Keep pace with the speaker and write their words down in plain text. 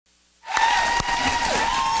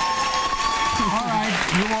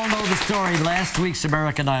story, last week's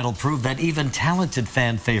American Idol proved that even talented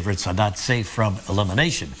fan favorites are not safe from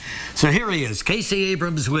elimination. So here he is, Casey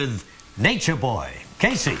Abrams with Nature Boy.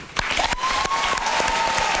 Casey.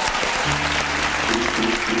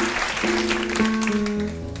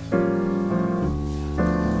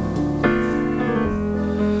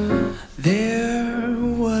 There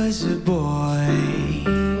was a boy,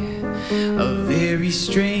 a very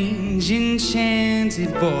strange,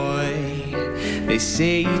 enchanted boy. They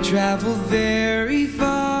say he traveled very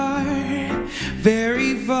far,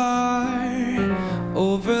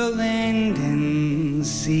 over land and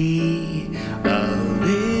sea, a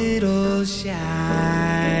little shy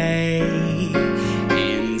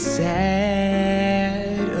and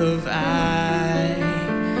sad of eye,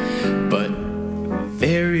 but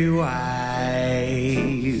very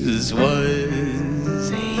wise was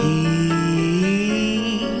he.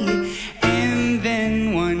 And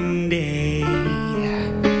then one day,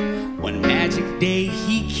 one magic day,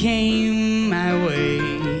 he came my way,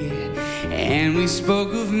 and we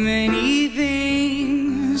spoke of many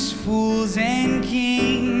things, fools and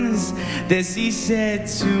kings. This he said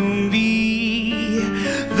to me,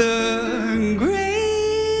 the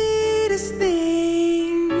greatest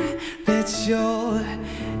thing that you'll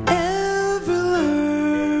ever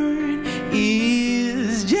learn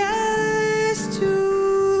is just to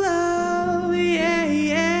love,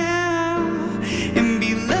 and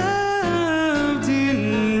be loved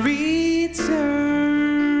in return.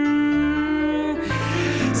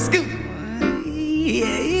 Scoop.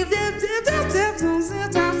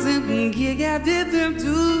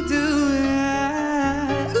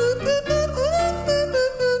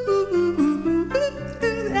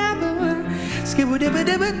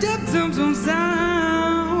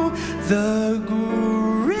 The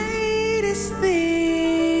greatest thing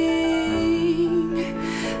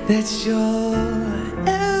that you'll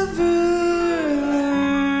ever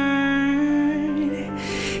learn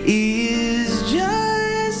is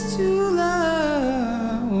just to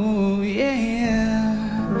love,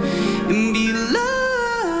 and be loved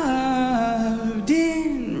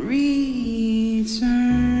in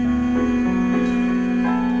return.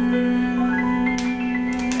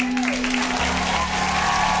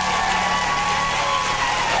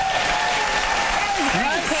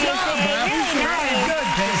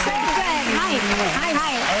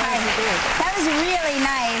 That was really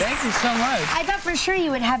nice. Thank you so much. I thought for sure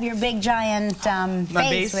you would have your big giant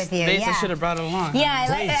bass with you. I should have brought it along.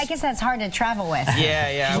 Yeah, I guess that's hard to travel with.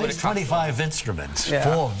 Yeah. With 25 instruments,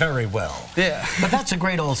 Yeah. 4 very well. Yeah. But that's a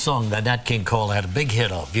great old song that Nat King Cole had a big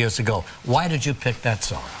hit of years ago. Why did you pick that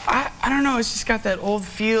song? I don't know, it's just got that old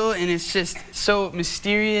feel, and it's just so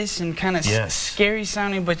mysterious and kind of scary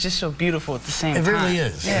sounding, but just so beautiful at the same time. It really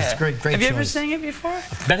is. Yeah. It's great Have you ever choice. sang it before?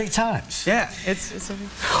 Many times. Yeah, it's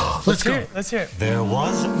Let's go. hear it. Let's hear it. There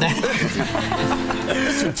was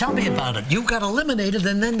Listen, tell me about it. You got eliminated,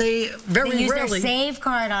 and then they They used their save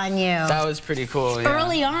card on you. That was pretty cool. Yeah.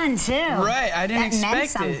 Early on, too. Right, I didn't expect meant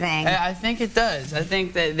something. it. I think it does. I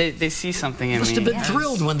think that they see something in me. Must have been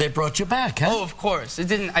thrilled when they brought you back, huh? Oh, of course. It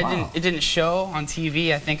didn't. It didn't show on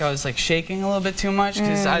TV. I think I was like shaking a little bit too much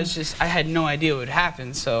because I had no idea what would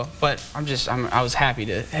happen. So, but I was happy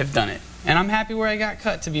to have done it, and I'm happy where I got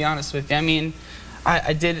cut. To be honest with you, I mean,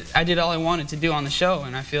 I did all I wanted to do on the show,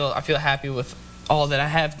 and I feel happy with all that I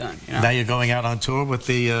have done. You know? Now you're going out on tour with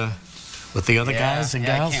the other guys and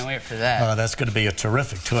gals? I can't wait for that. Oh, that's going to be a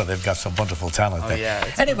terrific tour. They've got some wonderful talent there. Yeah.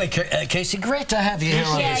 Anyway, Casey, great to have you here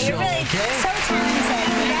on the show. You're really so talented.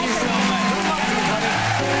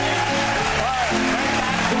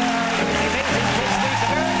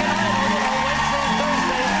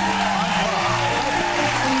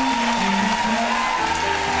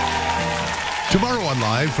 Tomorrow on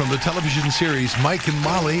Live from the television series Mike and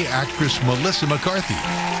Molly, actress Melissa McCarthy.